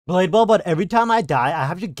Blade Ball, but every time I die, I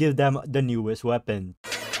have to give them the newest weapon.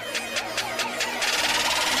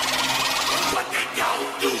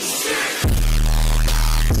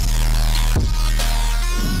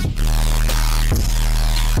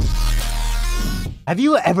 Have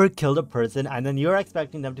you ever killed a person and then you're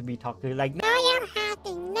expecting them to be talking like, no, you're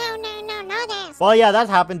happy. No, this. Well, yeah, that's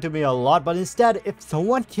happened to me a lot, but instead, if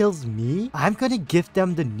someone kills me, I'm gonna gift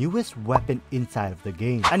them the newest weapon inside of the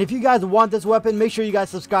game. And if you guys want this weapon, make sure you guys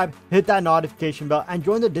subscribe, hit that notification bell, and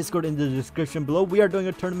join the Discord in the description below. We are doing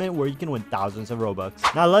a tournament where you can win thousands of Robux.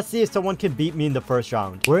 Now, let's see if someone can beat me in the first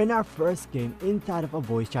round. We're in our first game inside of a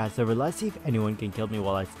voice chat server. Let's see if anyone can kill me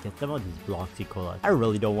while I get some of these Bloxy Colas. I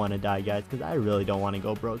really don't want to die, guys, because I really don't want to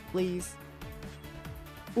go broke, please.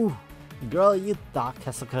 Ooh. Girl, you thought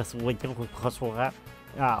what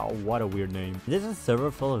a weird name. This is a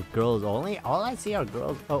server full of girls only. All I see are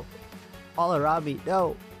girls. Oh, all around me.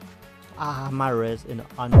 No. Ah, my wrist is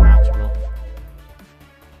unmatchable.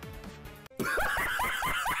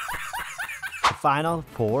 Final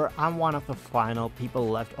 4. I'm one of the final people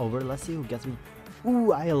left over. Let's see who gets me.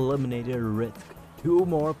 Ooh, I eliminated Risk. 2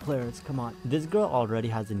 more players, come on. This girl already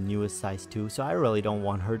has the newest size too, so I really don't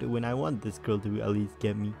want her to win. I want this girl to at least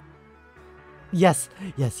get me. Yes,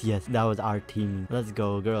 that was our team. Let's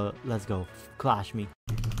go, girl, let's go. Clash me.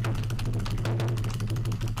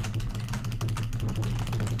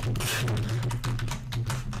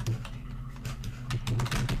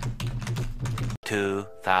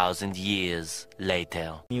 Years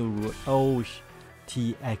later. Oh,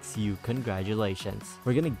 TXU, congratulations.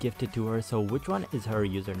 We're gonna gift it to her. So which one is her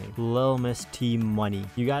username? Lil Miss T Money.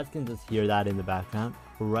 You guys can just hear that in the background.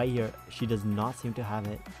 Right here, she does not seem to have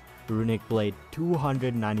it. Runic Blade,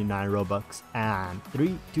 299 Robux. And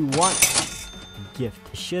 3, 2, 1.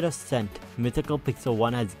 Gift. Should have sent. Mythical Pixel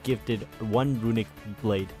 1 has gifted 1 Runic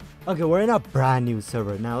Blade. Okay, we're in a brand new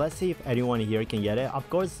server. Now let's see if anyone here can get it. Of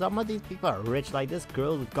course, some of these people are rich. Like this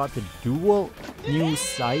girl got the dual new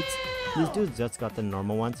sights. This dude just got the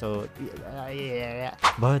normal one, so yeah.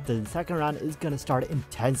 But the second round is gonna start in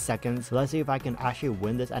 10 seconds. Let's see if I can actually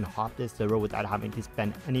win this and hop this server without having to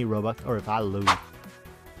spend any Robux, or if I lose.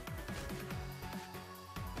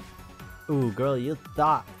 Ooh, girl, you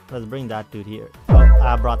thought. Let's bring that dude here. Oh,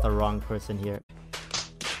 I brought the wrong person here.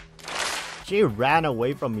 She ran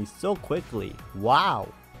away from me so quickly. Wow,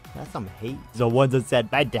 that's some hate. The one that said,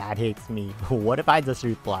 my dad hates me. What if I just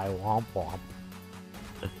reply, womp womp?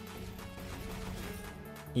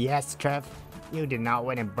 Yes, Trev, you did not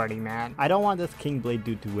win it, Birdie Man. I don't want this King Blade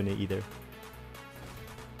dude to win it either.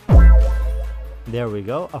 There we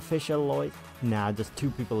go, official Lloyd. Nah, just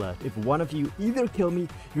 2 people left. If one of you either kill me,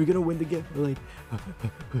 you're gonna win the gift. Like,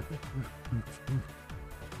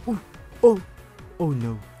 oh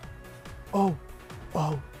no. Oh,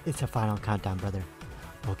 it's a final countdown, brother.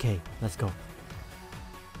 Okay, let's go.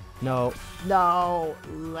 No,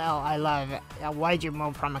 well, I love it. Why'd you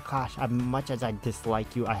move from a clash? As much as I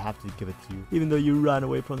dislike you, I have to give it to you. Even though you ran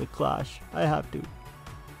away from the clash, I have to.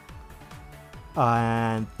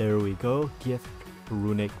 And there we go, gift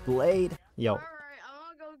Runic Blade. Yo. Alright,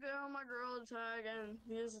 I'm gonna go get on my gorilla tag and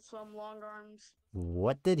use some long arms.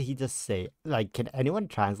 What did he just say? Like, can anyone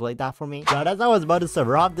translate that for me? Right as I was about to serve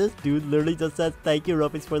off, this dude literally just says, thank you,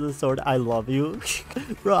 Robux, for the sword. I love you.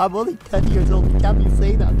 Bro, I'm only 10 years old. You can't be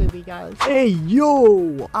saying that to me, guys. Hey,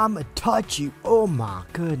 yo! I'ma touch you. Oh my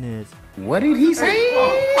goodness. What did he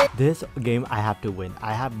say? This game I have to win.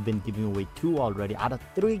 I have been giving away 2 already out of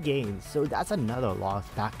 3 games. So that's another loss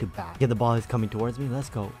back to back. Yeah, the ball is coming towards me. Let's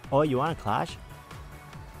go. Oh, you want to clash?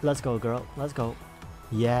 Let's go, girl. Let's go.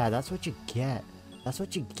 Yeah, that's what you get. That's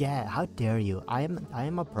what you get. How dare you? I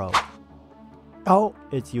am a pro. Oh,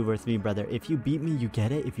 it's you versus me, brother. If you beat me, you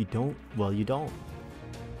get it. If you don't, well, you don't.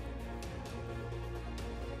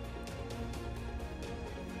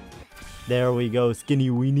 There we go, Skinny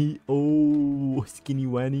Weenie. Oh, Skinny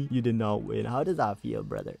Weenie. You did not win. How does that feel,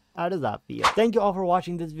 brother? How does that feel? Thank you all for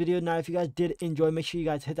watching this video. Now, if you guys did enjoy, make sure you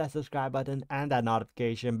guys hit that subscribe button and that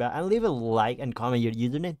notification bell. And leave a like and comment your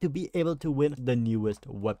username to be able to win the newest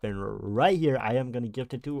weapon right here. I am going to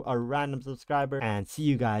gift it to a random subscriber. And see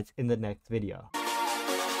you guys in the next video.